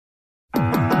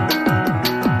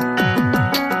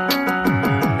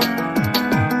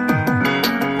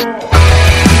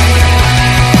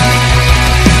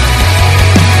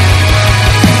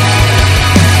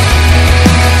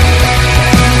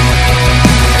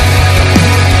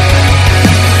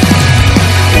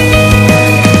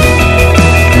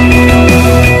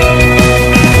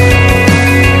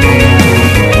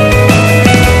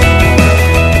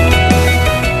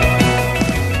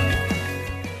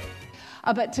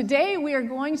today we are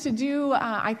going to do,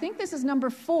 I think this is number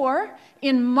 4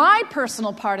 in my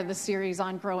personal part of the series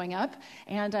on growing up.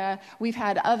 And we've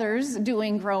had others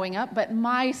doing growing up, but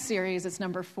my series is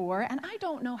number 4. And I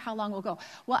don't know how long we'll go.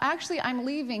 Well, actually, I'm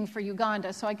leaving for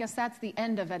Uganda, so I guess that's the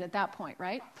end of it at that point,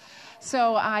 right?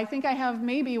 So I think I have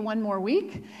maybe one more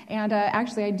week. And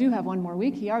actually, I do have one more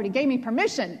week. He already gave me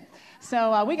permission.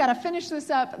 So we got to finish this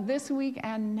up this week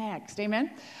and next. Amen?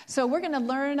 So we're going to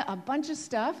learn a bunch of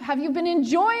stuff. Have you been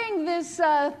enjoying this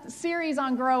series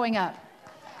on growing up?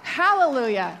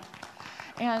 Hallelujah.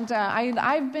 And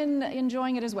I've been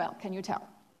enjoying it as well. Can you tell?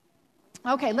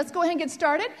 Okay, let's go ahead and get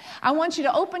started. I want you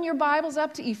to open your Bibles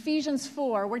up to Ephesians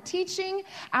 4. We're teaching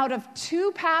out of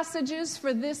 2 passages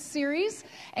for this series.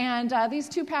 And these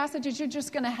 2 passages, you're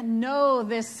just going to know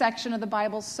this section of the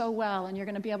Bible so well, and you're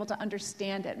going to be able to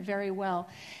understand it very well.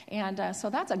 And so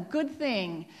that's a good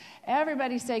thing.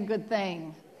 Everybody say good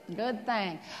thing. Good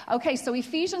thing. Okay, so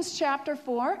Ephesians chapter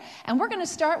 4, and we're going to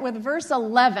start with verse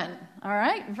 11, all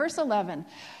right? Verse 11,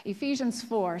 Ephesians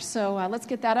 4. So let's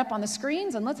get that up on the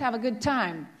screens, and let's have a good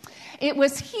time. It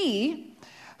was he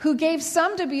who gave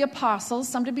some to be apostles,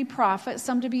 some to be prophets,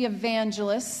 some to be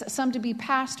evangelists, some to be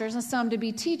pastors, and some to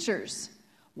be teachers.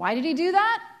 Why did he do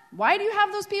that? Why do you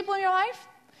have those people in your life?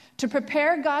 To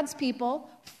prepare God's people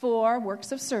for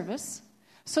works of service,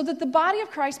 so that the body of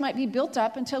Christ might be built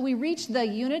up until we reach the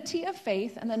unity of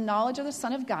faith and the knowledge of the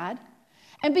Son of God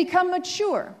and become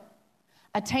mature,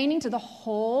 attaining to the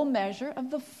whole measure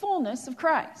of the fullness of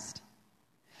Christ.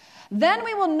 Then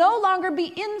we will no longer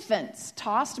be infants,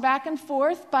 tossed back and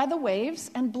forth by the waves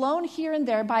and blown here and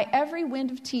there by every wind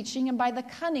of teaching and by the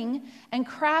cunning and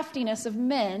craftiness of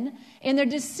men in their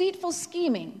deceitful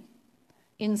scheming.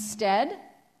 Instead,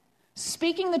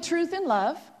 speaking the truth in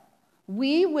love,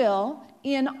 we will,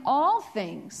 in all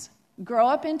things, grow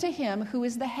up into him who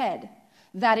is the head,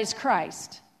 that is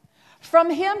Christ. From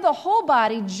him, the whole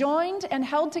body, joined and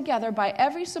held together by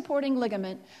every supporting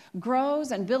ligament,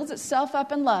 grows and builds itself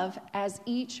up in love as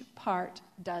each part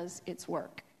does its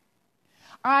work.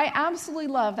 I absolutely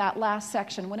love that last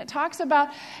section. When it talks about,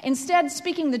 instead,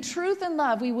 speaking the truth in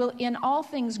love, we will, in all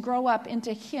things, grow up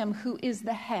into him who is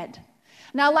the head.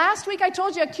 Now, last week I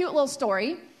told you a cute little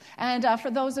story. And for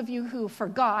those of you who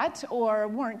forgot or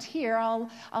weren't here, I'll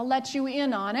let you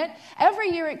in on it. Every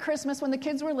year at Christmas, when the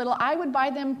kids were little, I would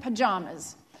buy them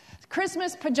pajamas.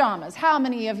 Christmas pajamas. How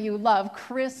many of you love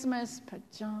Christmas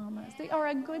pajamas? They are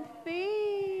a good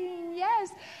thing. Yes.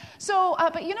 So,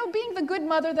 but you know, being the good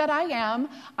mother that I am,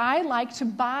 I like to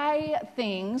buy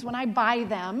things. When I buy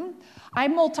them, I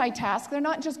multitask. They're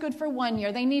not just good for 1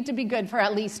 year. They need to be good for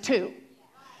at least 2.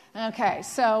 Okay,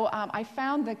 so I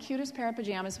found the cutest pair of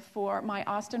pajamas for my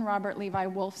Austin Robert Levi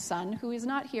Wolf son, who is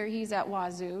not here. He's at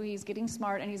Wazoo. He's getting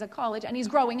smart, and he's at college, and he's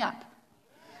growing up.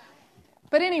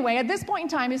 But anyway, at this point in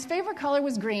time, his favorite color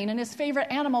was green, and his favorite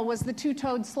animal was the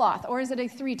 2-toed sloth. Or is it a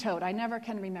 3-toed? I never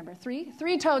can remember.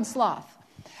 3-toed sloth.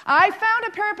 I found a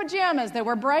pair of pajamas that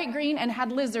were bright green and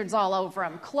had lizards all over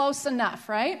them. Close enough,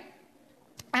 right?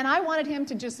 And I wanted him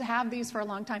to just have these for a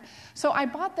long time. So I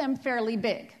bought them fairly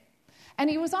big. And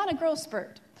he was on a growth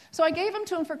spurt. So I gave them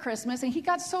to him for Christmas, and he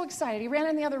got so excited. He ran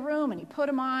in the other room, and he put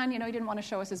them on. You know, he didn't want to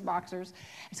show us his boxers.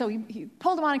 So he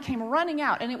pulled them on and came running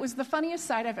out, and it was the funniest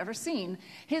sight I've ever seen.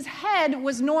 His head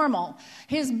was normal.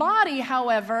 His body,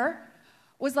 however,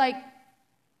 was like,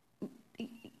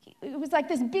 it was like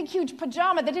this big, huge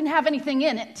pajama that didn't have anything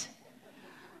in it.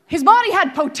 His body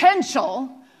had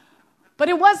potential, but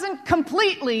it wasn't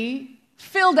completely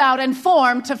filled out and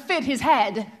formed to fit his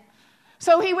head.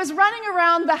 So he was running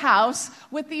around the house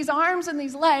with these arms and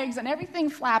these legs and everything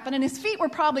flapping, and his feet were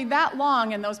probably that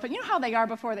long in those, but you know how they are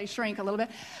before they shrink a little bit.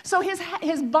 So his head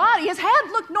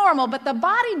looked normal, but the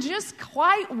body just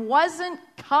quite wasn't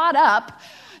caught up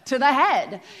to the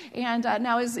head. And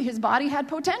now his body had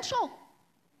potential.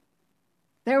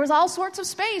 There was all sorts of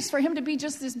space for him to be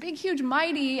just this big, huge,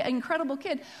 mighty, incredible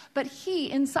kid. But he,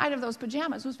 inside of those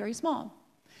pajamas, was very small.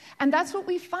 And that's what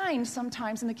we find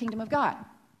sometimes in the kingdom of God.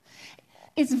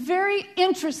 It's very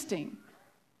interesting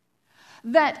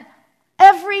that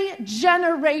every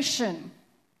generation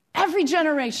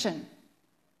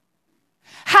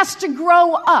has to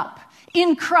grow up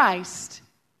in Christ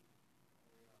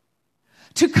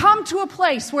to come to a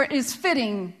place where it is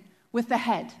fitting with the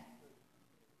head.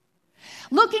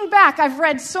 Looking back, I've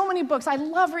read so many books. I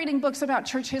love reading books about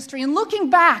church history. And looking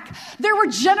back, there were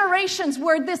generations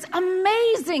where this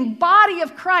amazing body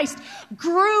of Christ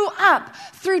grew up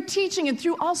through teaching and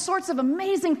through all sorts of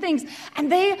amazing things. And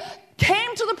they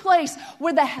came to the place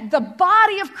where the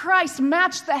body of Christ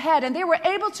matched the head. And they were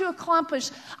able to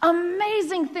accomplish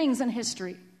amazing things in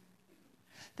history.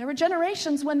 There were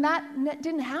generations when that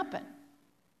didn't happen.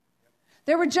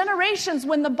 There were generations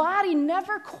when the body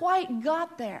never quite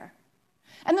got there.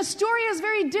 And the story is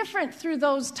very different through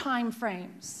those time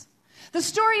frames. The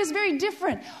story is very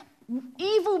different.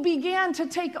 Evil began to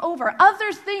take over.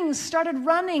 Other things started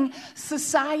running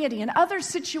society and other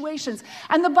situations.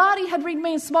 And the body had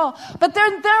remained small. But there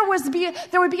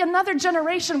would be another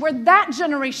generation where that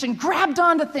generation grabbed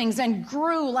onto things and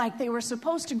grew like they were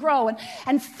supposed to grow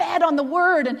and fed on the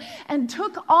word and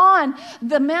took on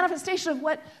the manifestation of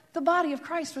what the body of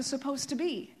Christ was supposed to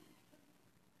be.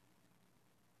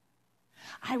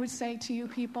 I would say to you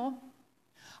people,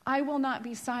 I will not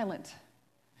be silent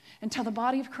until the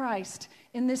body of Christ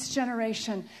in this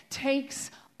generation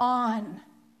takes on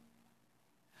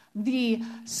the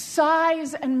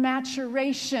size and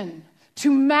maturation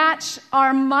to match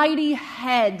our mighty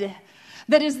head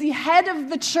that is the head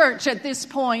of the church at this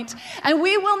point, and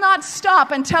we will not stop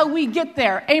until we get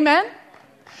there. Amen?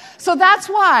 So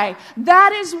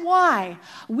that is why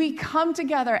we come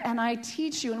together and I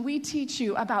teach you and we teach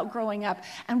you about growing up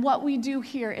and what we do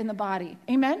here in the body.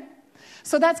 Amen?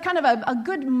 So that's kind of a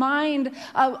good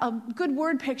a good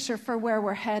word picture for where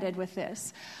we're headed with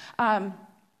this.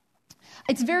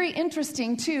 It's very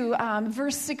interesting, too.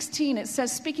 Verse 16, it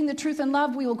says, speaking the truth in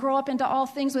love, we will grow up into all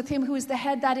things with him who is the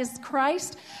head, that is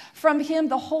Christ. From him,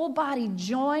 the whole body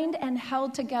joined and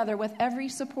held together with every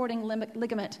supporting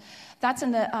ligament. That's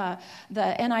in the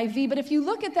NIV. But if you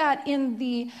look at that in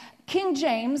the King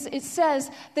James, it says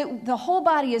that the whole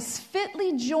body is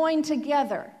fitly joined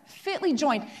together. Fitly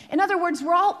joined. In other words,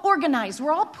 we're all organized.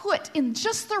 We're all put in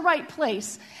just the right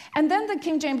place. And then the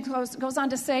King James goes on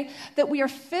to say that we are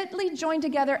fitly joined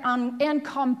together and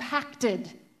compacted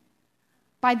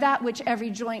by that which every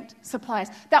joint supplies.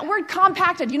 That word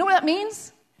compacted, you know what that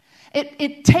means?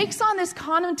 It takes on this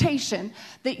connotation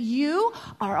that you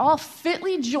are all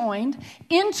fitly joined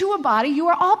into a body. You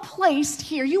are all placed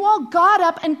here. You all got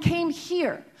up and came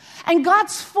here. And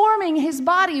God's forming his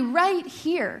body right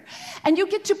here. And you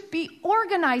get to be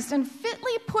organized and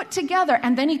fitly put together.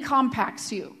 And then he compacts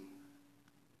you.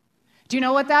 Do you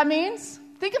know what that means?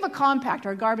 Think of a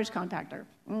compactor, a garbage compactor.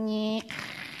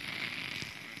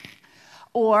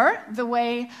 Or the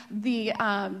way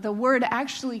the word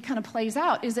actually kind of plays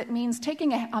out is it means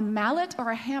taking a mallet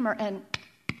or a hammer and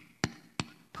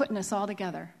putting us all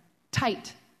together,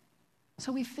 tight.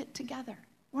 So we fit together.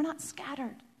 We're not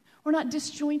scattered. We're not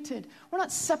disjointed. We're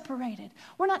not separated.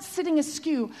 We're not sitting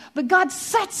askew. But God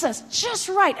sets us just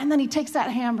right, and then he takes that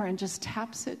hammer and just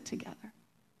taps it together.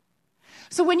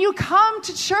 So when you come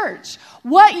to church,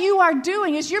 what you are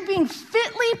doing is you're being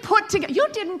fitly put together. You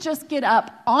didn't just get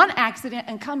up on accident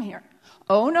and come here.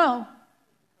 Oh, no.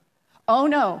 Oh,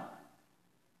 no.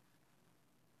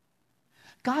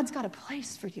 God's got a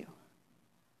place for you.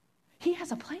 He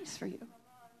has a place for you.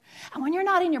 And when you're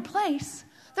not in your place,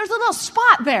 there's a little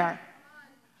spot there.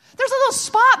 There's a little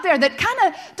spot there that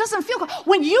kind of doesn't feel good.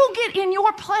 When you get in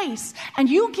your place and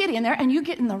you get in there and you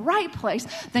get in the right place,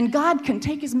 then God can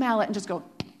take his mallet and just go,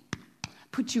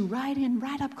 put you right in,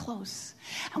 right up close.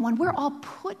 And when we're all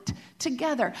put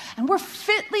together and we're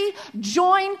fitly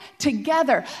joined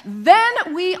together, then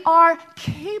we are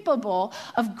capable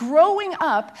of growing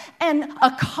up and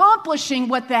accomplishing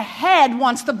what the head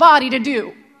wants the body to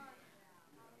do.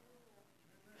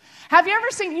 Have you ever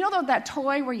seen, that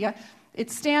toy where it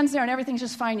stands there and everything's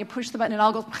just fine. You push the button and it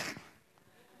all goes.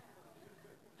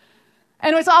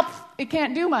 And it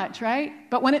can't do much, right?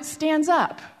 But when it stands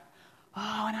up,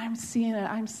 and I'm seeing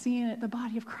it. The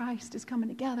body of Christ is coming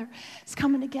together. It's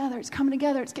coming together. It's coming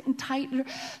together. It's getting tighter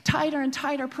and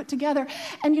tighter put together.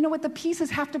 And you know what? The pieces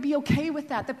have to be okay with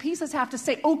that. The pieces have to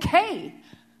say, okay,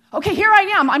 here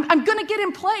I am. I'm going to get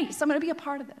in place. I'm going to be a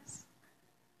part of this.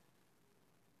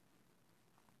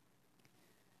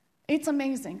 It's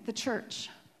amazing, the church.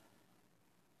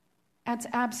 That's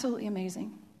absolutely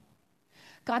amazing.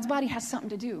 God's body has something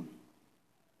to do.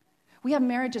 We have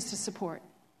marriages to support.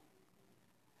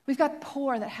 We've got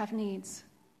poor that have needs.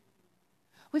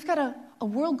 We've got a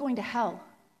world going to hell.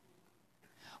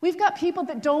 We've got people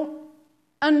that don't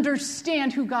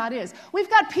understand who God is. We've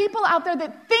got people out there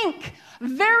that think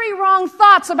very wrong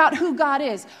thoughts about who God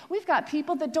is. We've got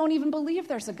people that don't even believe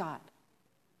there's a God.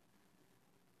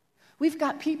 We've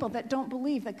got people that don't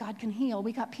believe that God can heal.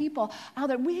 We've got people out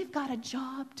there. We've got a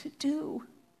job to do.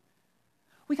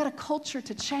 We've got a culture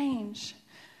to change.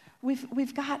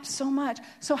 We've got so much.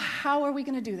 So how are we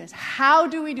going to do this? How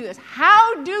do we do this?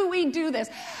 How do we do this?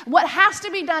 What has to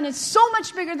be done is so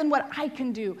much bigger than what I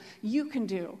can do, you can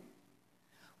do.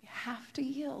 We have to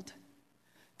yield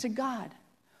to God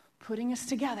putting us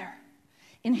together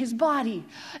in his body,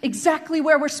 exactly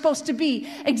where we're supposed to be,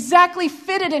 exactly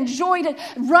fitted and joined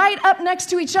right up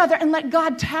next to each other, and let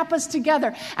God tap us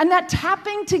together. And that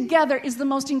tapping together is the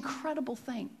most incredible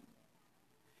thing.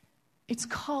 It's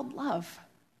called love.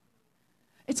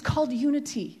 It's called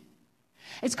unity.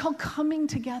 It's called coming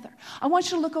together. I want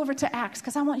you to look over to Acts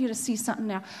because I want you to see something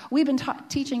now. We've been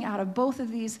teaching out of both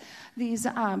of these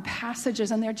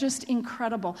passages, and they're just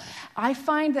incredible. I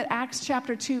find that Acts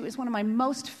chapter 2 is one of my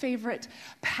most favorite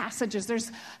passages.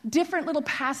 There's different little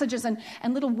passages and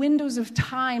little windows of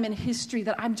time and history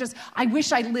that I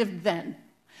wish I lived then.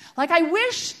 Like I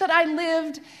wish that I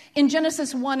lived in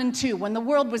Genesis 1 and 2 when the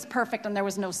world was perfect and there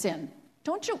was no sin.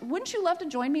 Wouldn't you love to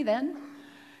join me then?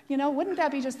 You know, wouldn't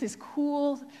that be just this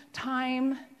cool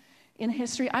time in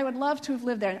history? I would love to have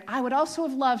lived there. I would also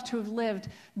have loved to have lived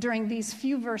during these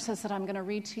few verses that I'm going to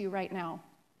read to you right now.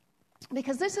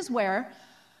 Because this is where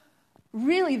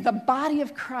really the body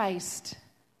of Christ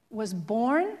was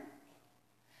born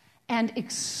and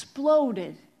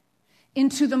exploded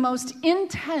into the most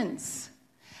intense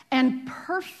and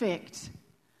perfect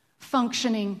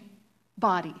functioning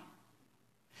body.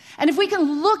 And if we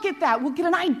can look at that, we'll get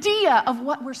an idea of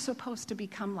what we're supposed to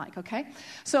become like, okay?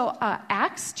 So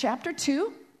Acts chapter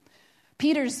 2,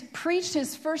 Peter's preached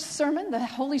his first sermon. The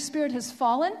Holy Spirit has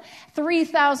fallen.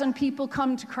 3,000 people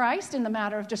come to Christ in the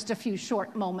matter of just a few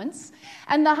short moments.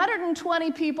 And the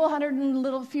 120 people, 100 and a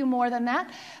little few more than that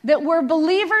were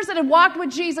believers that had walked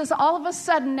with Jesus, all of a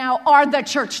sudden now are the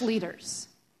church leaders.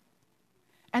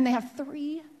 And they have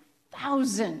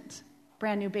 3,000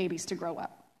 brand new babies to grow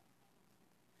up.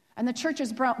 And the church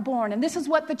is born, and this is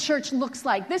what the church looks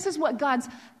like. This is what God's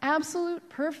absolute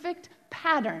perfect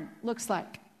pattern looks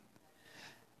like.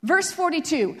 Verse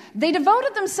 42, they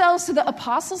devoted themselves to the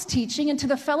apostles' teaching and to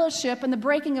the fellowship and the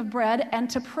breaking of bread and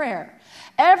to prayer.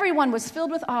 Everyone was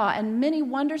filled with awe, and many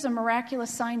wonders and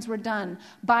miraculous signs were done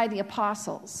by the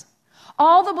apostles.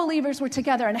 All the believers were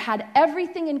together and had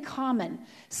everything in common.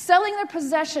 Selling their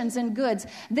possessions and goods,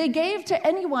 they gave to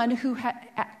anyone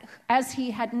as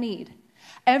he had need.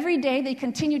 Every day they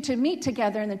continued to meet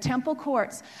together in the temple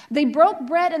courts. They broke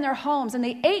bread in their homes, and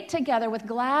they ate together with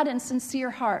glad and sincere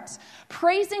hearts,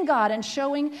 praising God and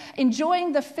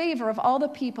enjoying the favor of all the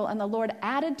people. And the Lord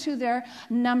added to their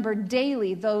number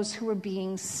daily those who were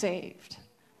being saved.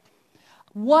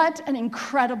 What an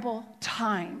incredible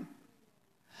time.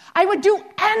 I would do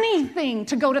anything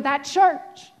to go to that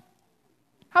church.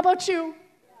 How about you?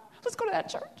 Let's go to that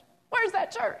church. Where's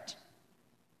that church?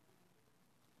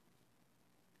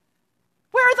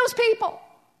 Where are those people?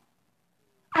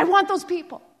 I want those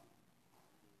people.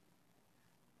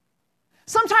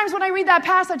 Sometimes when I read that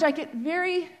passage, I get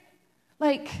very,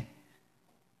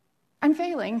 I'm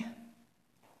failing.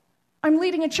 I'm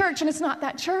leading a church and it's not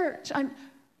that church. I'm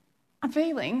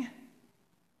failing.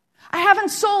 I haven't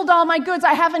sold all my goods.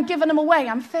 I haven't given them away.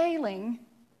 I'm failing.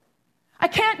 I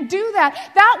can't do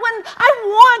that. That one, I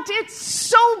want it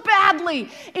so badly.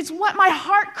 It's what my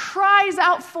heart cries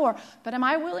out for. But am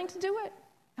I willing to do it?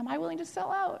 Am I willing to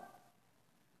sell out?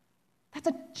 That's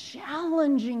a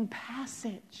challenging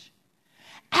passage.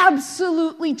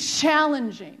 Absolutely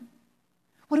challenging.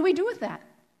 What do we do with that?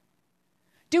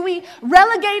 Do we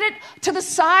relegate it to the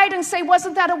side and say,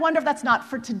 wasn't that a wonder? That's not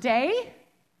for today?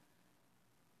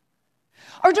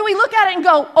 Or do we look at it and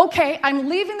go, okay, I'm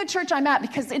leaving the church I'm at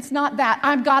because it's not that.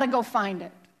 I've got to go find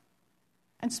it.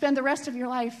 And spend the rest of your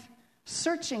life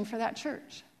searching for that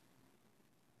church.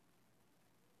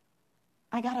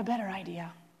 I got a better idea.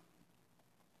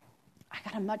 I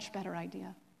got a much better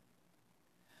idea.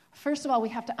 First of all, we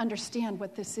have to understand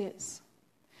what this is.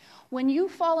 When you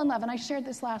fall in love, and I shared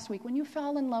this last week, when you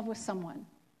fall in love with someone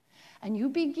and you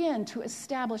begin to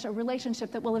establish a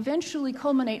relationship that will eventually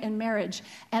culminate in marriage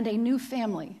and a new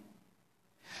family,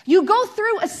 you go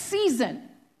through a season,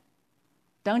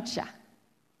 don't you?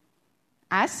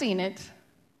 I've seen it.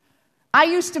 I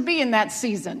used to be in that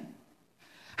season.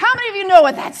 How many of you know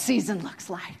what that season looks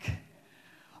like?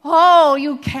 Oh,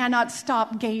 you cannot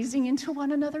stop gazing into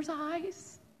one another's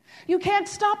eyes. You can't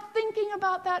stop thinking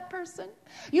about that person.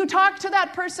 You talk to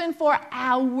that person for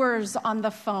hours on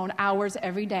the phone, hours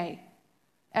every day.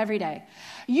 Every day.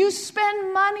 You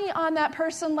spend money on that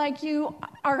person like you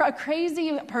are a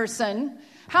crazy person.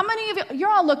 How many of you, you're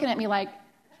all looking at me like,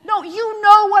 no, you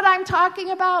know what I'm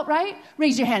talking about, right?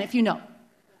 Raise your hand if you know.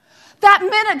 That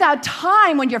minute, that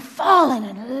time when you're falling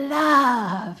in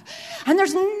love, and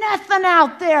there's nothing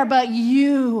out there but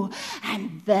you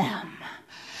and them.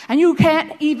 And you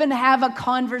can't even have a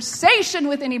conversation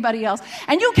with anybody else.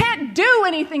 And you can't do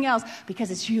anything else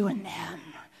because it's you and them,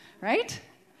 right?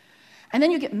 And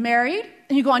then you get married,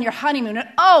 and you go on your honeymoon. And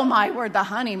oh, my word, the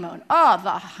honeymoon. Oh,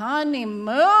 the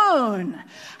honeymoon.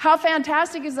 How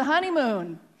fantastic is the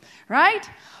honeymoon, right?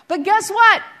 But guess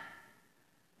what?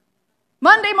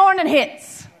 Monday morning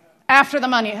hits after the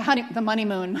moneymoon. After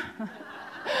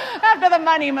the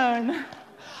honeymoon.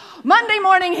 Monday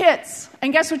morning hits,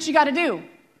 and guess what you got to do?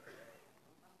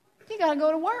 You got to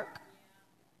go to work.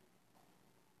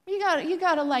 You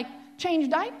got to like change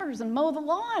diapers and mow the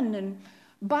lawn and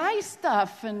buy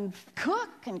stuff and cook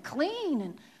and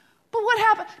clean. But what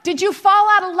happened? Did you fall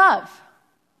out of love?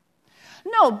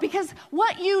 No, because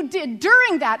what you did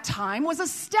during that time was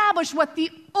establish what the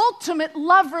ultimate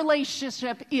love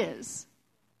relationship is.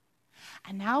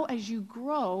 And now as you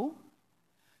grow,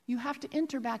 you have to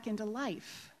enter back into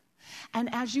life.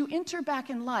 And as you enter back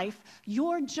in life,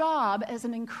 your job as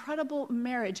an incredible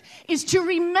marriage is to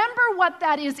remember what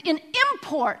that is and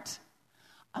import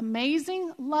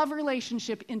amazing love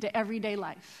relationship into everyday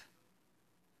life.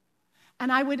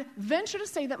 And I would venture to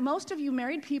say that most of you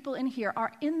married people in here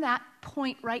are in that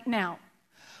point right now,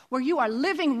 where you are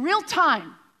living real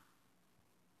time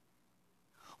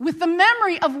with the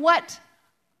memory of what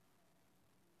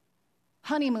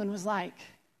honeymoon was like.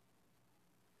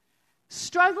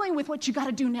 Struggling with what you got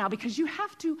to do now, because you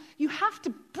have to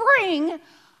bring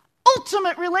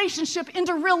ultimate relationship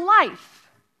into real life.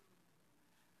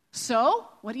 So,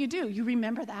 what do? You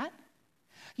remember that.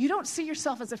 You don't see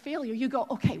yourself as a failure. You go,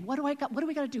 okay, what do we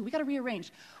got to do? We got to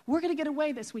rearrange. We're going to get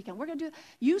away this weekend. We're going to do.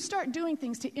 You start doing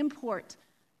things to import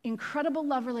incredible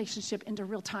love relationship into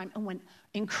real time. And when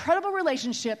incredible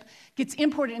relationship gets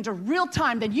imported into real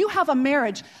time, then you have a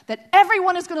marriage that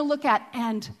everyone is going to look at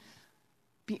and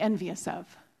be envious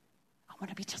of. I want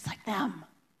to be just like them.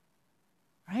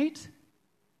 Right?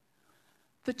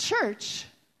 The church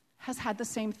has had the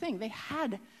same thing. They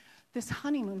had this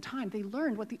honeymoon time. They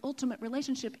learned what the ultimate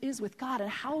relationship is with God and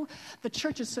how the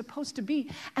church is supposed to be.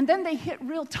 And then they hit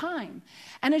real time.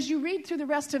 And as you read through the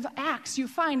rest of Acts, you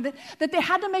find that they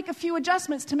had to make a few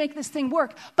adjustments to make this thing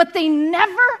work. But they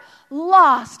never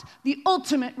lost the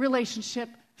ultimate relationship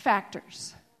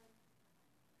factors.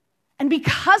 And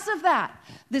because of that,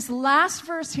 this last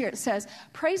verse here, it says,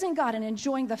 praising God and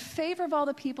enjoying the favor of all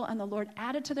the people, and the Lord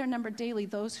added to their number daily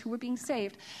those who were being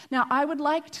saved. Now, I would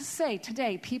like to say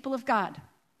today, people of God,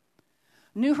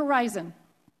 New Horizon,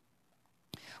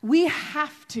 we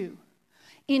have to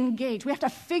engage. We have to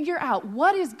figure out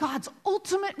what is God's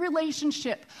ultimate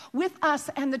relationship with us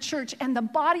and the church and the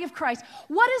body of Christ.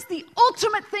 What is the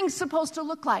ultimate thing supposed to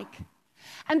look like?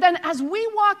 And then as we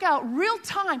walk out real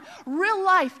time, real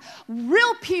life,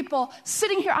 real people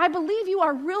sitting here, I believe you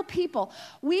are real people.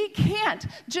 We can't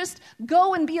just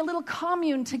go and be a little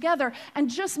commune together and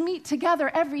just meet together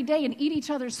every day and eat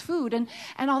each other's food and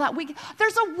all that.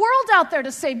 There's a world out there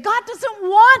to save. God doesn't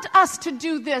want us to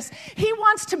do this. He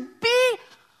wants to be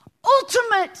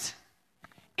ultimate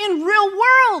in real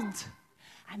world.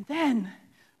 And then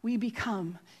we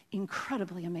become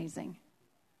incredibly amazing.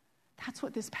 That's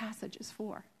what this passage is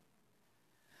for.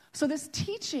 So this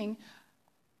teaching,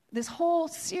 this whole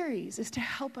series is to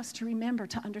help us to remember,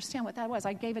 to understand what that was.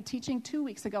 I gave a teaching 2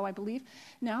 weeks ago, I believe.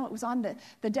 Now it was on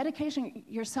the dedication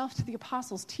yourself to the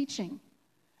apostles' teaching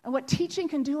and what teaching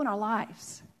can do in our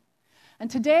lives. And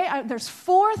today, there's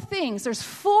four things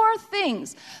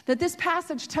that this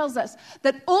passage tells us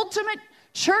that ultimate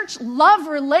church love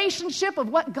relationship of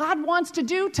what God wants to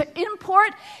do to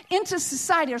import into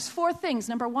society. There's four things.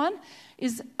 Number one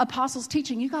is apostles'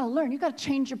 teaching. You got to learn. You got to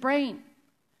change your brain.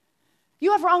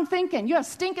 You have wrong thinking. You have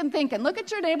stinking thinking. Look at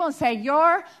your neighbor and say,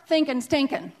 "You're thinking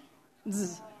stinking."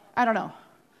 I don't know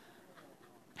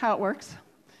how it works.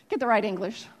 Get the right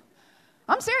English.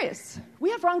 I'm serious. We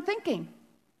have wrong thinking.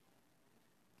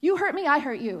 You hurt me, I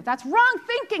hurt you. That's wrong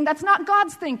thinking. That's not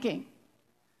God's thinking.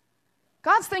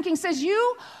 God's thinking says,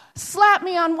 you slap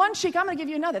me on one cheek, I'm going to give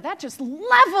you another. That just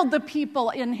leveled the people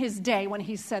in his day when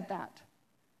he said that.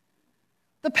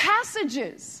 The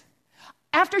passages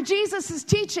after Jesus'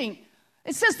 teaching,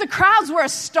 it says the crowds were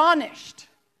astonished.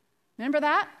 Remember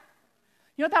that?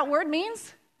 You know what that word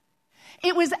means?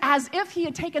 It was as if he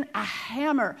had taken a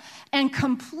hammer and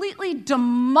completely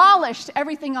demolished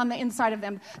everything on the inside of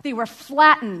them. They were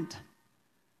flattened,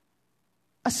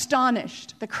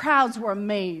 astonished. The crowds were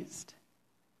amazed.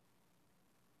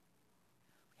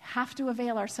 Have to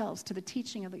avail ourselves to the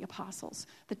teaching of the apostles,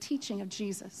 the teaching of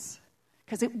Jesus,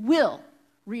 because it will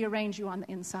rearrange you on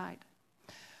the inside.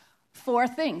 Four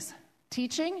things.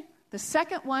 Teaching. The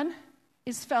second one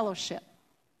is fellowship.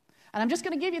 And I'm just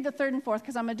going to give you the third and fourth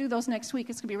because I'm going to do those next week.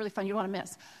 It's going to be really fun. You don't want to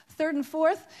miss. Third and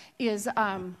fourth is,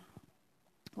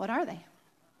 what are they?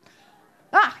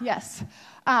 Yes.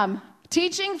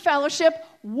 teaching, fellowship,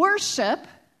 worship,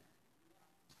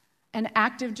 and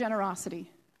active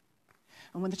generosity.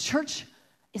 And when the church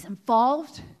is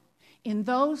involved in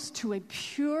those to a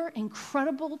pure,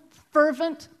 incredible,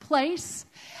 fervent place,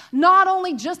 not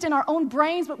only just in our own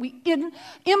brains, but we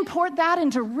import that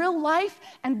into real life.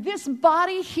 And this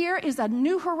body here is a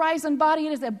New Horizon body.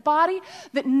 It is a body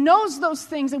that knows those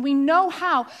things, and we know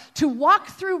how to walk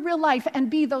through real life and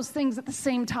be those things at the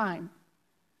same time.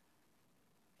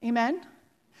 Amen?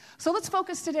 So let's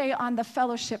focus today on the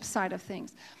fellowship side of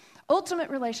things. Ultimate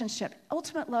relationship,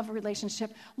 ultimate love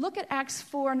relationship. Look at Acts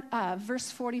 4,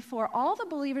 verse 44. All the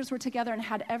believers were together and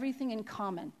had everything in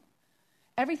common.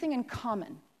 Everything in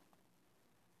common.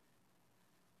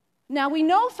 Now, we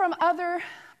know from other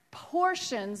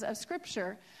portions of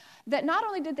Scripture that not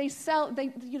only did they sell, they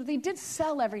did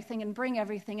sell everything and bring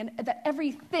everything, and that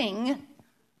everything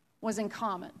was in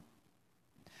common.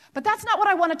 But that's not what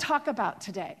I want to talk about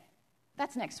today.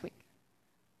 That's next week.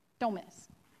 Don't miss.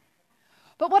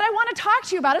 But what I want to talk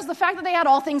to you about is the fact that they had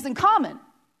all things in common.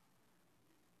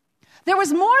 There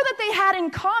was more that they had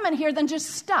in common here than just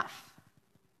stuff.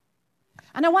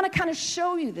 And I want to kind of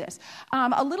show you this.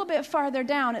 A little bit farther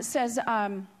down, it says,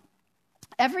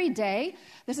 every day,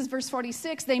 this is verse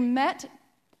 46, they met,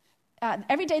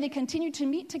 every day they continued to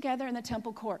meet together in the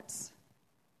temple courts.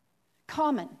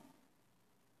 Common.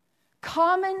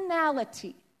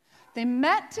 Commonality. They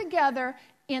met together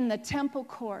in the temple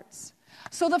courts.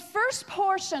 So the first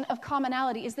portion of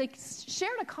commonality is they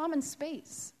shared a common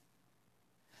space.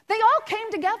 They all came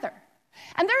together.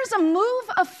 And there's a move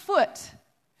afoot.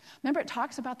 Remember, it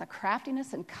talks about the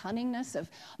craftiness and cunningness of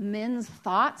men's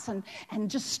thoughts and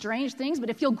just strange things. But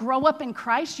if you'll grow up in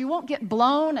Christ, you won't get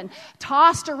blown and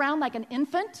tossed around like an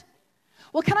infant.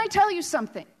 Well, can I tell you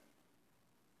something?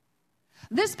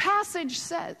 This passage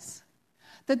says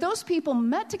that those people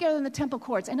met together in the temple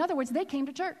courts. In other words, they came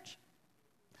to church.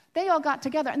 They all got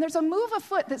together. And there's a move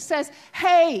afoot that says,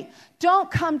 hey,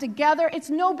 don't come together. It's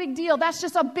no big deal. That's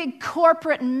just a big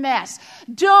corporate mess.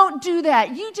 Don't do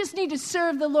that. You just need to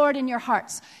serve the Lord in your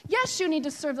hearts. Yes, you need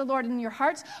to serve the Lord in your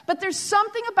hearts, but there's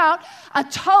something about a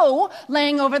toe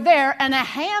laying over there and a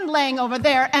hand laying over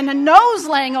there and a nose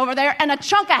laying over there and a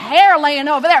chunk of hair laying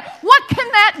over there. What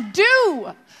can that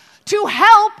do to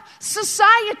help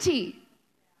society?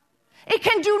 It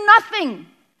can do nothing.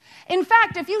 In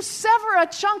fact, if you sever a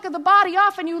chunk of the body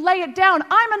off and you lay it down,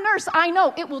 I'm a nurse, I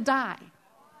know it will die.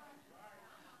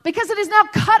 Because it is now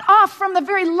cut off from the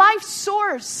very life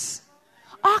source.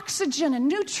 Oxygen and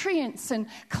nutrients and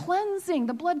cleansing.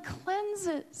 The blood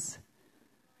cleanses.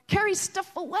 Carries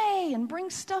stuff away and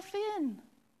brings stuff in.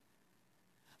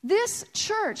 This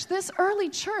church, this early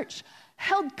church,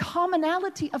 held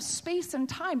commonality of space and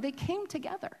time. They came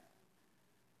together.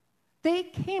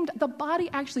 The body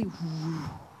actually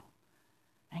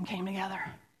and came together.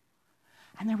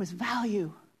 And there was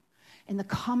value in the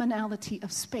commonality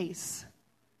of space.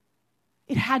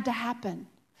 It had to happen.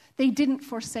 They didn't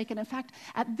forsake it. In fact,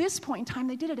 at this point in time,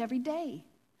 they did it every day.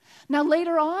 Now,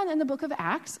 later on in the book of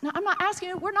Acts, now I'm not asking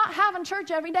you, we're not having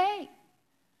church every day.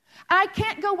 I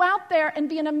can't go out there and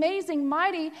be an amazing,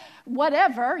 mighty,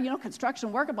 whatever,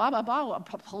 construction worker, blah, blah, blah, a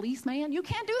policeman. You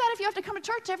can't do that if you have to come to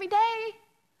church every day.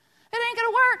 It ain't going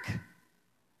to work.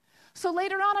 So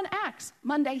later on in Acts,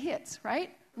 Monday hits,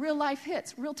 right? Real life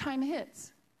hits, real time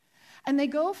hits. And they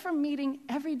go from meeting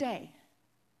every day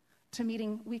to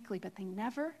meeting weekly, but they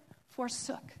never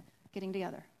forsook getting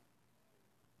together.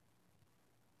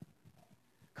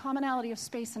 Commonality of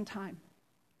space and time.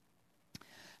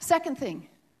 Second thing,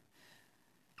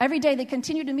 every day they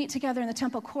continued to meet together in the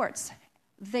temple courts.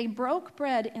 They broke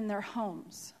bread in their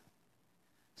homes.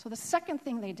 So the second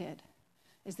thing they did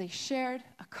is they shared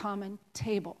a common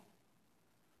table.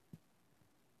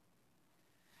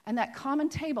 And that common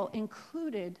table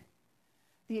included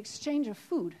the exchange of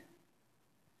food,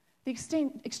 the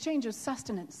exchange of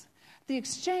sustenance, the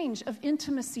exchange of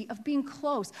intimacy, of being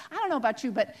close. I don't know about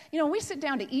you, but, when we sit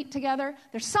down to eat together,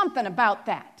 there's something about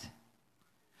that.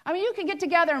 I mean, you can get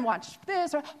together and watch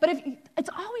this, but it's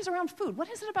always around food. What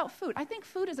is it about food? I think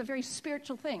food is a very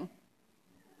spiritual thing.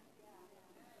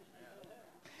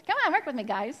 Come on, work with me,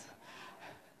 guys.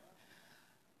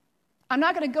 I'm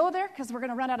not going to go there because we're going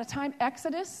to run out of time.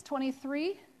 Exodus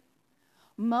 23,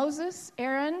 Moses,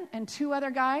 Aaron, and two other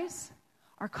guys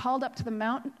are called up to the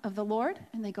mountain of the Lord,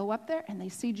 and they go up there, and they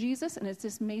see Jesus, and it's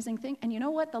this amazing thing. And you know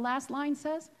what the last line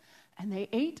says? And they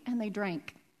ate and they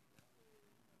drank.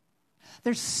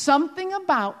 There's something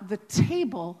about the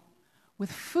table with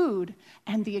food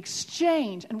and the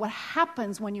exchange and what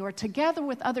happens when you are together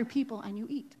with other people and you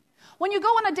eat. When you go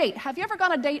on a date, have you ever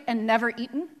gone on a date and never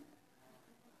eaten?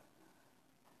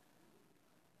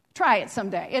 try it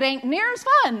someday. It ain't near as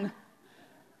fun.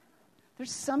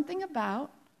 There's something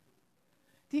about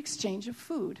the exchange of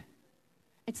food.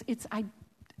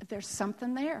 There's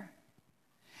something there.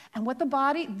 And what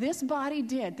this body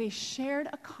did, they shared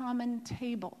a common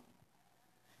table.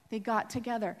 They got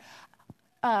together.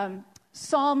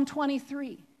 Psalm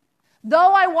 23.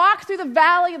 Though I walk through the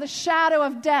valley of the shadow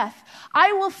of death,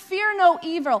 I will fear no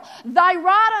evil. Thy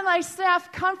rod and thy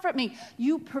staff comfort me.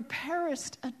 You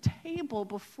preparest a table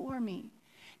before me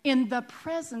in the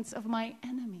presence of my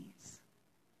enemies.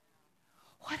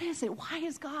 What is it? Why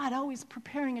is God always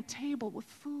preparing a table with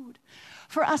food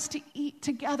for us to eat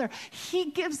together?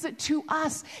 He gives it to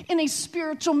us in a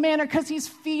spiritual manner because he's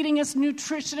feeding us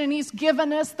nutrition and he's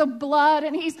given us the blood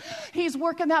and he's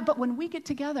working that. But when we get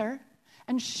together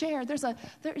and share, there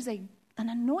is an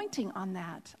anointing on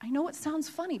that. I know it sounds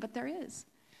funny, but there is.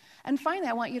 And finally,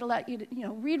 I want you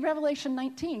to read Revelation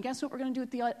 19. Guess what we're going to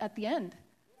do at the end?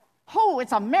 Oh,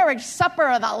 it's a marriage supper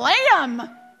of the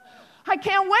Lamb. I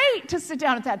can't wait to sit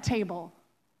down at that table.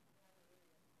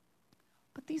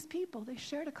 But these people, they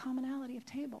shared a commonality of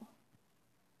table.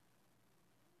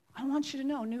 I want you to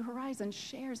know New Horizons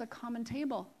shares a common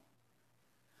table.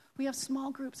 We have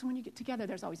small groups, and when you get together,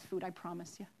 there's always food, I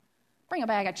promise you. Bring a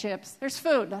bag of chips. There's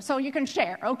food, so you can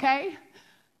share, okay?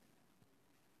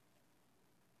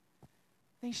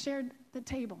 They shared the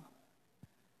table.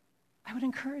 I would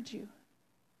encourage you,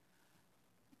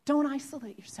 don't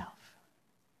isolate yourself.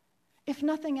 If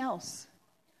nothing else,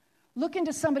 look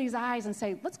into somebody's eyes and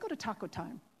say, let's go to taco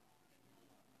time.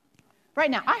 Right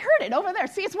now, I heard it over there.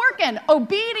 See, it's working.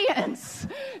 Obedience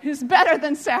is better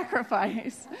than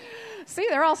sacrifice. See,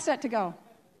 they're all set to go.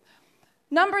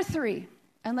 Number 3,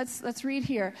 and let's read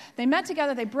here. They met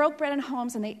together, they broke bread in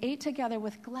homes, and they ate together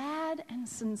with glad and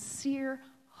sincere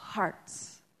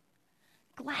hearts.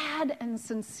 Glad and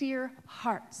sincere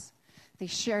hearts. They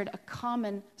shared a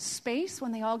common space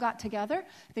when they all got together.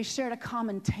 They shared a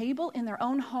common table in their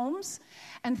own homes.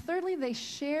 And thirdly, they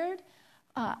shared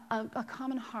a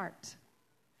common heart.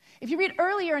 If you read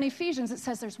earlier in Ephesians, it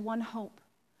says there's one hope.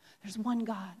 There's one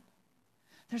God.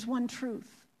 There's one truth.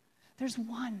 There's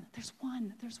one.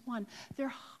 Their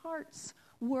hearts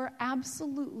were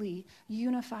absolutely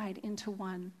unified into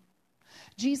one.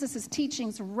 Jesus'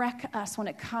 teachings wreck us when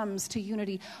it comes to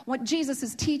unity. What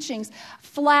Jesus' teachings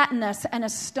flatten us and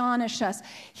astonish us.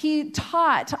 He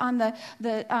taught on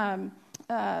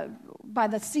by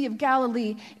the Sea of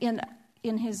Galilee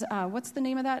in his what's the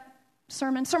name of that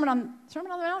sermon? Sermon on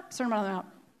the Mount.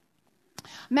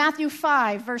 Matthew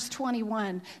 5, verse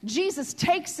 21. Jesus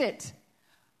takes it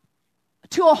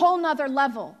to a whole nother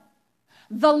level.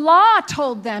 The law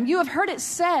told them, you have heard it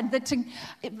said that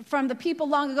from the people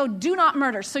long ago, do not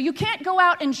murder. So you can't go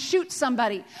out and shoot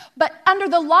somebody. But under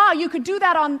the law, you can't do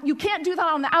that on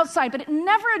the outside, but it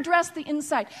never addressed the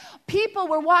inside. People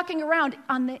were walking around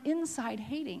on the inside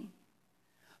hating.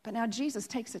 But now Jesus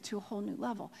takes it to a whole new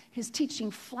level. His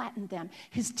teaching flattened them.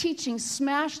 His teaching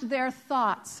smashed their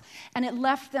thoughts, and it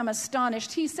left them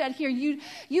astonished. He said here,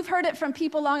 you've heard it from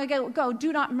people long ago,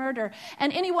 do not murder.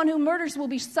 And anyone who murders will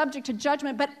be subject to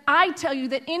judgment. But I tell you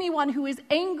that anyone who is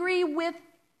angry with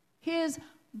his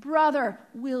brother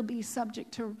will be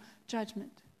subject to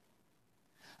judgment.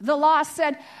 The law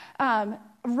said,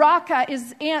 raka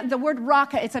is the word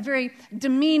raka. It's a very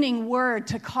demeaning word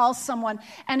to call someone.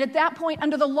 And at that point,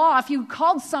 under the law, if you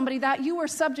called somebody that, you were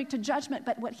subject to judgment.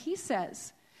 But what he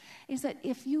says is that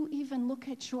if you even look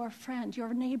at your friend,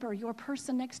 your neighbor, your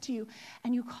person next to you,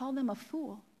 and you call them a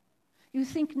fool, you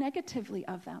think negatively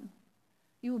of them,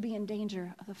 you will be in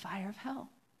danger of the fire of hell.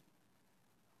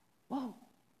 Whoa.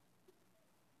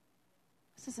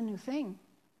 This is a new thing.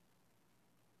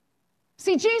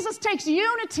 See, Jesus takes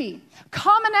unity,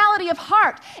 commonality of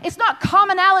heart. It's not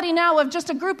commonality now of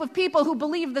just a group of people who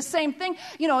believe the same thing,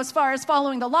 as far as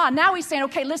following the law. Now he's saying,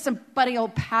 okay, listen, buddy,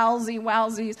 old palsy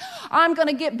wowsies, I'm going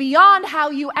to get beyond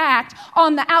how you act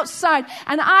on the outside,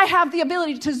 and I have the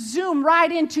ability to zoom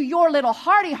right into your little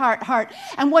hearty heart.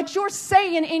 And what you're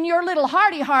saying in your little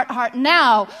hearty heart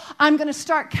now, I'm going to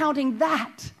start counting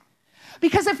that.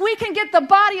 Because if we can get the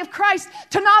body of Christ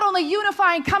to not only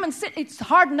unify and come and sit, it's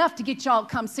hard enough to get y'all to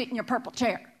come sit in your purple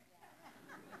chair.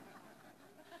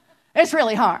 It's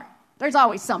really hard. There's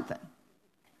always something.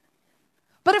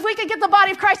 But if we could get the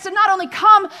body of Christ to not only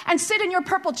come and sit in your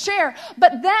purple chair,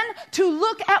 but then to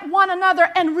look at one another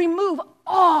and remove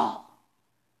all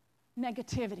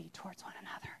negativity towards one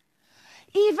another.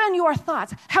 Even your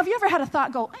thoughts. Have you ever had a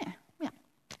thought go,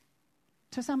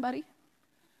 to somebody?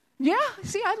 Yeah,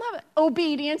 see, I love it.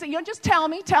 Obedience. Just tell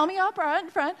me up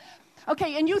front.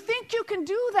 Okay, and you think you can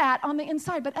do that on the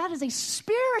inside, but that is a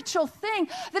spiritual thing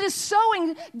that is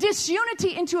sowing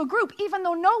disunity into a group, even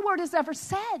though no word is ever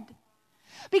said.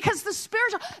 Because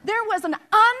there was an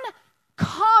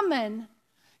uncommon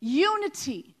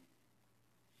unity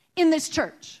in this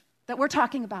church that we're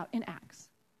talking about in Acts.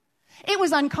 It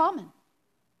was uncommon.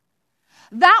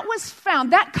 That was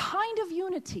found, that kind of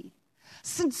unity.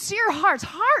 Sincere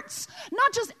hearts,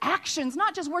 not just actions,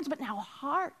 not just words, but now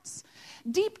hearts.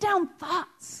 Deep down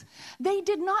thoughts. They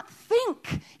did not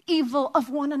think evil of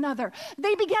one another.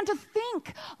 They began to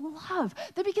think love.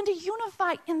 They began to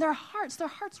unify in their hearts. Their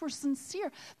hearts were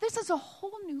sincere. This is a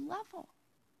whole new level.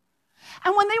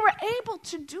 And when they were able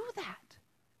to do that,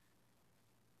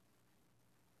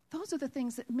 those are the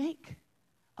things that make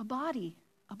a body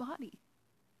a body.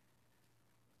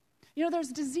 You know, there's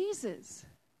diseases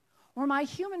where my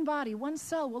human body, one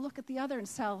cell will look at the other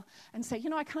cell and say, you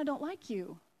know, I kind of don't like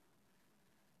you.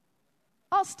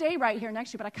 I'll stay right here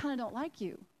next to you, but I kind of don't like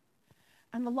you.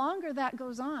 And the longer that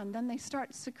goes on, then they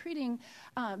start secreting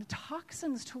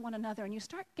toxins to one another, and you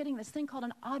start getting this thing called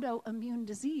an autoimmune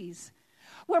disease,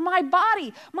 where my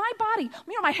body,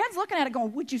 you know, my head's looking at it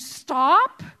going, would you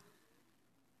stop?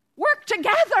 Work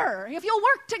together. If you'll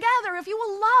work together, if you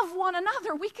will love one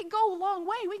another, we can go a long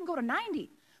way. We can go to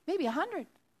 90, maybe 100.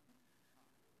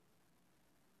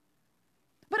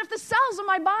 But if the cells of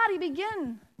my body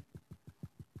begin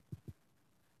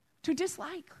to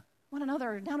dislike one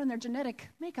another down in their genetic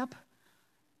makeup,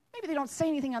 maybe they don't say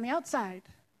anything on the outside,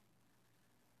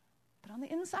 but on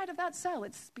the inside of that cell,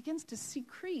 it begins to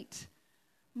secrete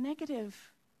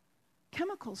negative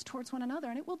chemicals towards one another,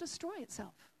 and it will destroy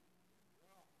itself.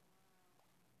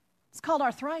 It's called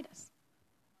arthritis.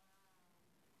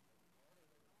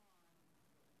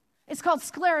 It's called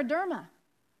scleroderma,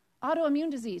 autoimmune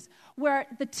disease, where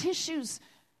the tissues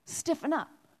stiffen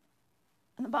up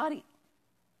and the body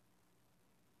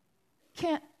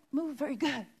can't move very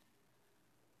good.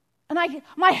 And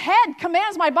my head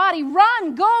commands my body,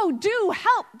 run, go, do,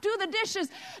 help, do the dishes,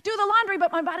 do the laundry,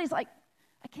 but my body's like,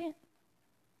 I can't.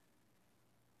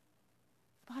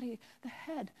 The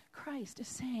head, Christ, is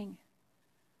saying,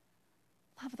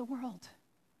 love the world,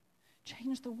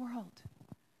 change the world,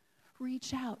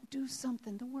 reach out, do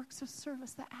something, the works of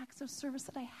service, the acts of service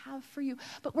that I have for you.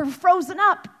 But we're frozen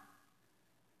up.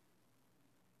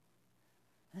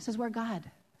 This is where God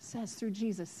says through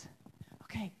Jesus,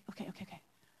 okay.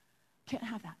 Can't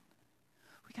have that.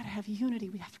 We got to have unity.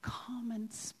 We have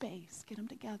common space. Get them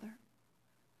together.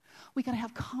 We got to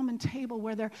have common table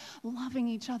where they're loving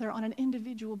each other on an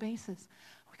individual basis.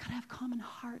 We got to have common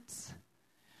hearts.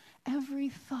 Every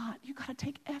thought, you got to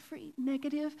take every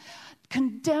negative,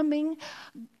 condemning,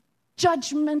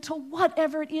 judgmental,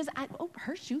 whatever it is.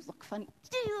 Her shoes look funny.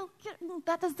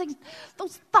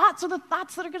 Those thoughts are the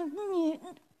thoughts that are going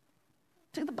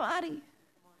to the body.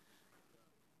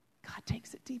 God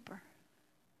takes it deeper.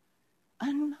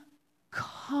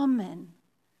 Uncommon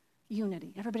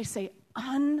unity. Everybody say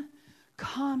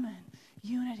uncommon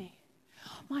unity.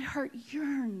 My heart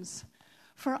yearns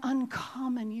for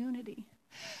uncommon unity.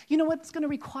 You know what it's going to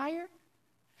require?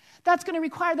 That's going to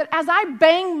require that as I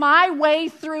bang my way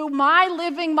through my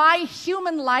living, my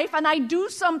human life, and I do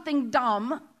something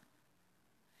dumb,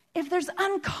 if there's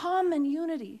uncommon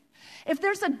unity, if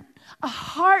there's a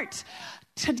heart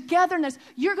togetherness,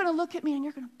 you're going to look at me and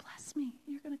you're going to bless me.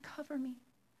 You're going to cover me.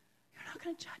 You're not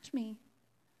going to judge me.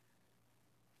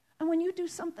 And when you do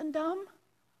something dumb,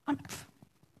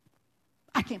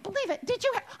 I can't believe it. Did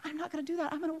you? I'm not going to do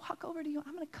that. I'm going to walk over to you.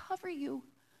 I'm going to cover you.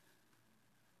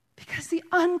 Because the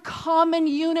uncommon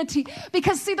unity,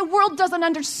 because see, the world doesn't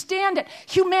understand it.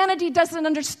 Humanity doesn't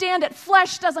understand it.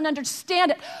 Flesh doesn't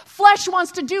understand it. Flesh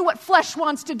wants to do what flesh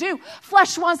wants to do.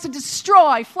 Flesh wants to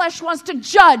destroy. Flesh wants to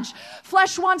judge.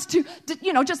 Flesh wants to,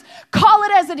 just call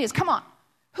it as it is. Come on.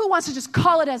 Who wants to just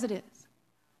call it as it is?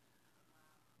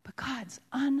 But God's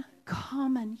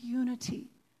uncommon unity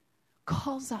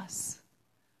calls us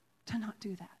to not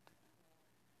do that.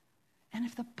 And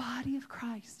if the body of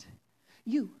Christ,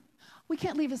 we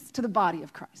can't leave this to the body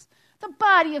of Christ. The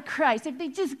body of Christ, if they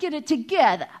just get it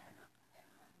together.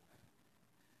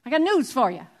 I got news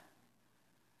for you.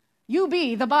 You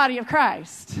be the body of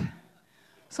Christ.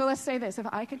 So let's say this. If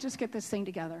I could just get this thing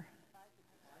together.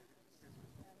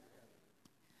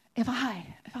 If I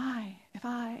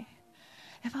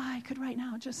could right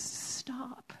now just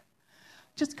stop.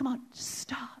 Just come on, just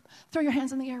stop. Throw your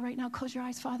hands in the air right now. Close your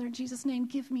eyes, Father, in Jesus' name.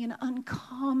 Give me an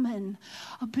uncommon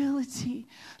ability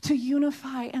to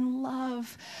unify and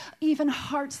love even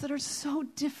hearts that are so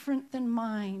different than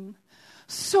mine,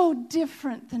 so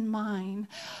different than mine.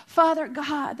 Father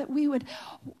God, that we would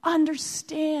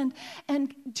understand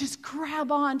and just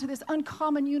grab on to this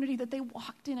uncommon unity that they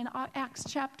walked in Acts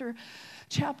chapter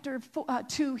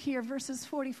 2 here, verses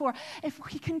 44. If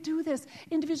we can do this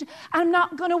individually, I'm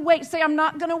not going to wait. Say, I'm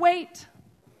not going to wait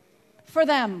for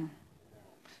them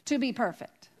to be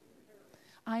perfect.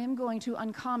 I am going to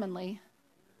uncommonly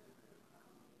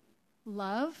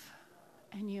love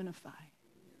and unify.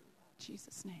 In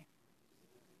Jesus' name.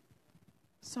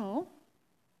 So,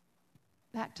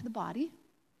 back to the body.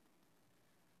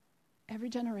 Every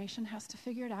generation has to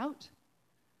figure it out.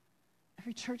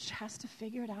 Every church has to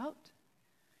figure it out.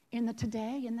 In the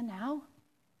today, in the now.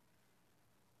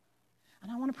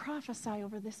 And I want to prophesy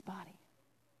over this body.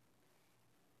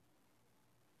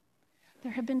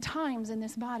 There have been times in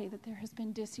this body that there has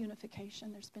been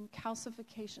disunification. There's been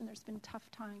calcification. There's been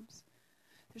tough times.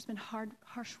 There's been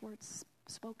harsh words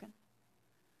spoken.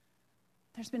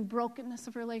 There's been brokenness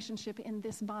of relationship in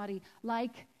this body,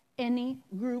 like any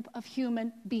group of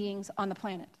human beings on the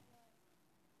planet.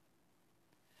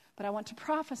 But I want to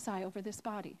prophesy over this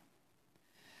body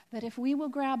that if we will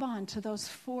grab on to those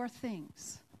 4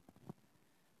 things,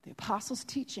 the apostles'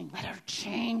 teaching, let it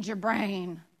change your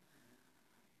brain.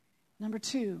 Number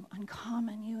 2,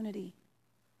 uncommon unity.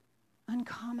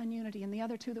 Uncommon unity. And the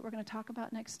other 2 that we're going to talk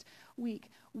about next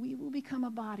week, we will become a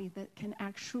body that can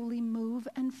actually move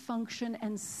and function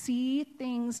and see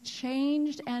things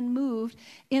changed and moved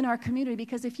in our community.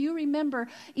 Because if you remember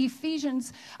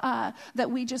Ephesians that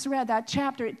we just read, that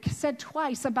chapter, it said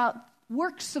twice about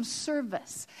works of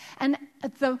service and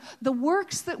the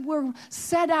works that we're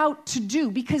set out to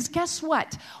do. Because guess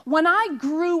what? When I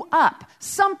grew up,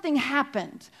 something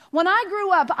happened. When I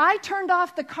grew up, I turned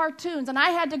off the cartoons and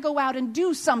I had to go out and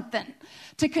do something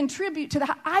to contribute to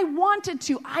the. I wanted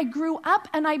to. I grew up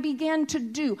and I began to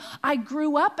do. I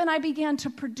grew up and I began to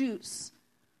produce.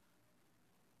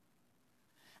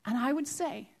 And I would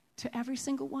say to every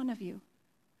single one of you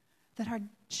that are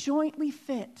jointly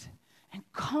fit and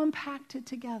compacted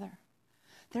together,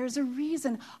 there's a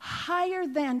reason higher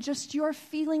than just your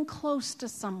feeling close to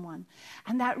someone.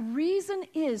 And that reason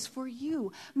is for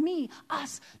you, me,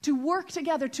 us, to work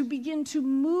together, to begin to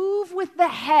move with the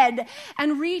head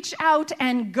and reach out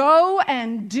and go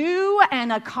and do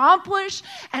and accomplish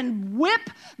and whip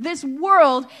this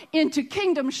world into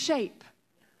kingdom shape.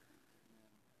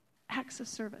 Acts of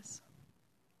service.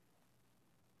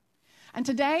 And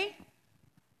today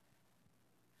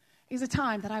is a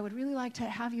time that I would really like to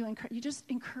have you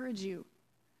encourage you.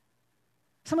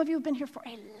 Some of you have been here for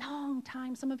a long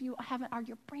time. Some of you haven't,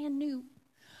 you're brand new.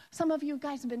 Some of you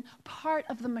guys have been part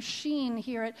of the machine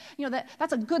here.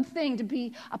 That's a good thing to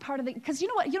be a part of it. Because you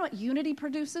know what unity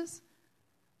produces?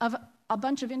 Of a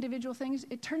bunch of individual things?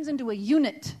 It turns into a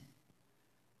unit.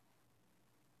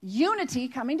 Unity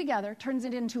coming together turns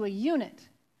it into a unit.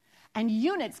 And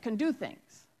units can do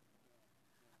things.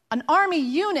 An army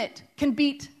unit can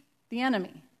beat the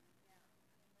enemy.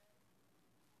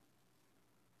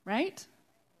 Right?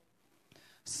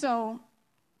 So,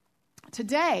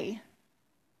 today,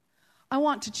 I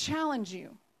want to challenge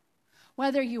you,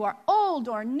 whether you are old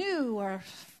or new or,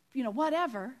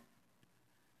 whatever,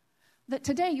 that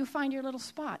today you find your little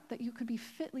spot that you could be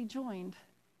fitly joined.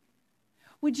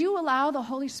 Would you allow the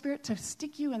Holy Spirit to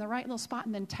stick you in the right little spot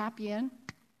and then tap you in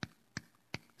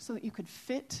so that you could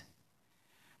fit?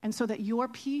 And so that your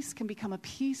piece can become a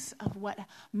piece of what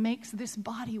makes this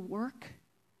body work.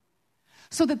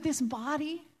 So that this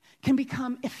body can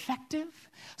become effective.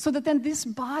 So that then this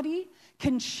body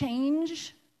can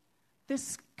change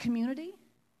this community.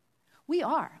 We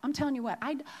are. I'm telling you what.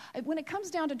 When it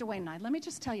comes down to Dwayne and I, let me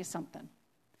just tell you something.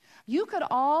 You could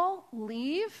all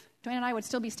leave. Dwayne and I would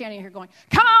still be standing here going,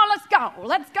 come on, let's go.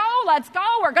 Let's go. Let's go.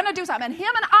 We're going to do something. And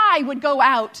him and I would go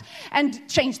out and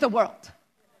change the world.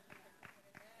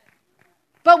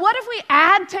 But what if we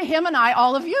add to him and I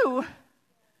all of you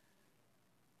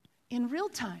in real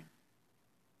time?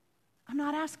 I'm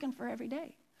not asking for every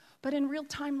day, but in real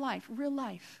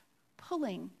life,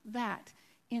 pulling that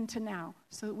into now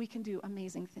so that we can do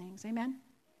amazing things. Amen?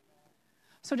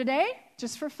 So today,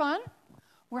 just for fun,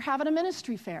 we're having a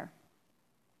ministry fair.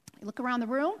 You look around the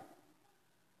room.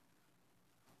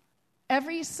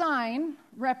 Every sign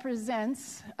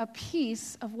represents a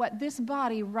piece of what this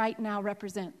body right now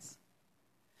represents.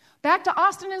 Back to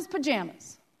Austin in his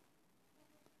pajamas.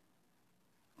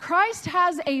 Christ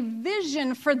has a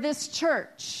vision for this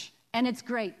church, and it's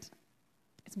great.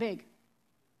 It's big.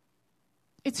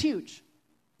 It's huge.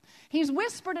 He's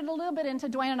whispered it a little bit into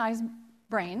Dwayne and I's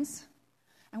brains,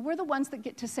 and we're the ones that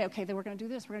get to say, okay, then we're going to do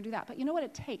this, we're going to do that. But you know what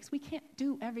it takes? We can't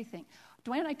do everything.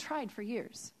 Dwayne and I tried for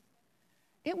years.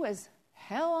 it was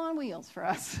hell on wheels for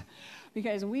us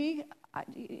because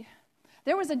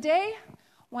there was a day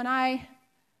when I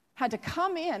had to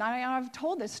come in. I've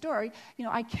told this story.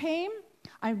 I came,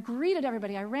 I greeted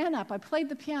everybody, I ran up, I played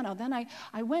the piano, then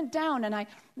I went down and I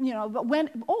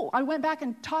went back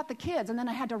and taught the kids, and then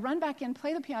I had to run back in,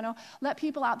 play the piano, let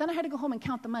people out, then I had to go home and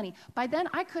count the money. By then,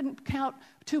 I couldn't count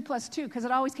 2 plus 2 because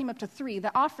it always came up to 3.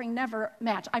 The offering never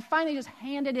matched. I finally just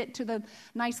handed it to the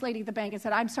nice lady at the bank and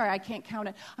said, I'm sorry, I can't count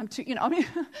it. I'm too,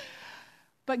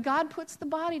 But God puts the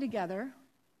body together,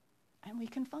 and we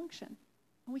can function,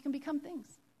 and we can become things,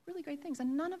 really great things,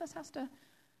 and none of us has to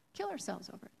kill ourselves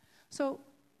over it. So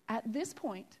at this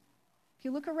point, if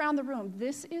you look around the room,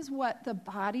 this is what the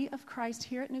body of Christ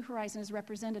here at New Horizon is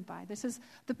represented by. This is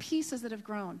the pieces that have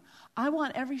grown. I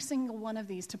want every single one of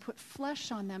these to put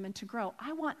flesh on them and to grow.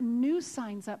 I want new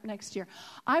signs up next year.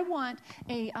 I want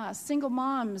a single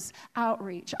moms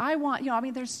outreach. I want,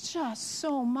 there's just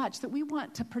so much that we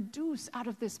want to produce out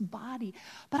of this body.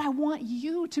 But I want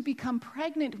you to become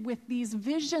pregnant with these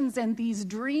visions and these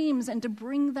dreams and to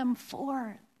bring them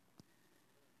forth.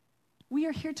 We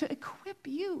are here to equip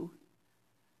you.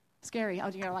 Scary.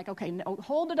 You're like, okay, no,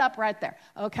 hold it up right there.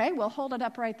 Okay, well, hold it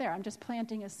up right there. I'm just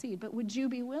planting a seed. But would you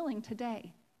be willing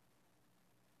today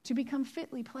to become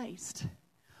fitly placed?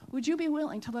 Would you be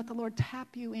willing to let the Lord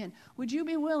tap you in? Would you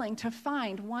be willing to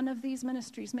find one of these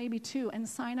ministries, maybe 2, and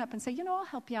sign up and say, I'll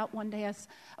help you out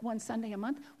one Sunday a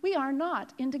month? We are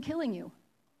not into killing you.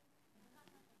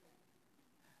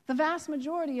 The vast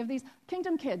majority of these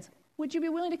Kingdom Kids, would you be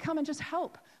willing to come and just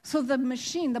help so the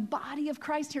machine, the body of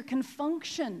Christ here can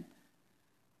function?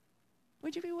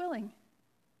 Would you be willing?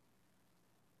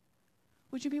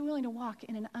 Would you be willing to walk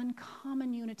in an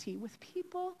uncommon unity with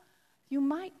people you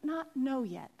might not know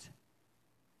yet,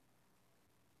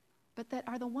 but that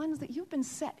are the ones that you've been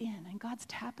set in and God's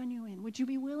tapping you in? Would you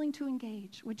be willing to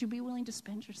engage? Would you be willing to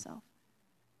spend yourself?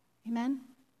 Amen?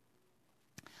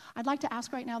 I'd like to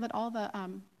ask right now that all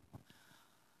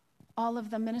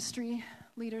of the ministry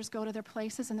leaders go to their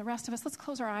places, and the rest of us, let's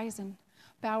close our eyes and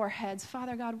bow our heads.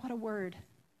 Father God, what a word.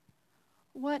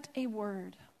 What a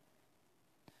word.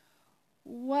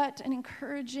 What an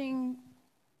encouraging,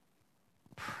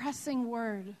 pressing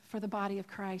word for the body of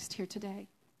Christ here today.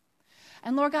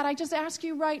 And Lord God, I just ask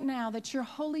you right now that your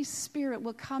Holy Spirit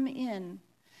will come in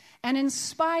and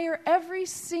inspire every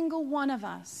single one of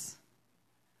us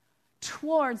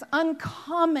towards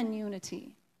uncommon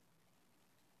unity,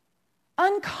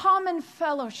 uncommon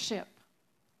fellowship,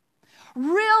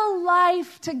 real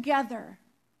life together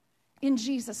in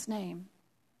Jesus' name.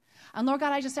 And Lord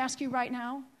God, I just ask you right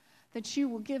now that you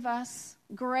will give us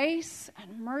grace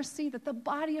and mercy, that the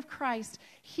body of Christ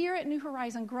here at New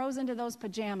Horizon grows into those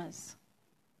pajamas,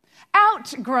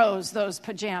 outgrows those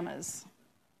pajamas,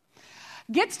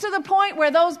 gets to the point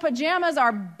where those pajamas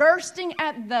are bursting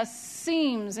at the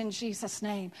seams in Jesus'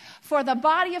 name. For the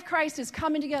body of Christ is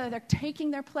coming together. They're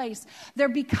taking their place. They're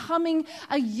becoming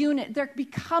a unit. They're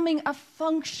becoming a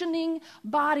functioning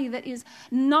body that is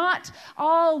not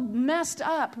all messed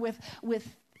up with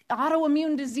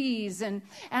autoimmune disease and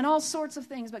all sorts of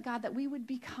things. But God, that we would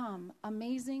become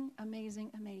amazing,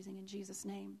 amazing, amazing in Jesus'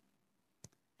 name.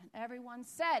 And everyone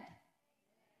said...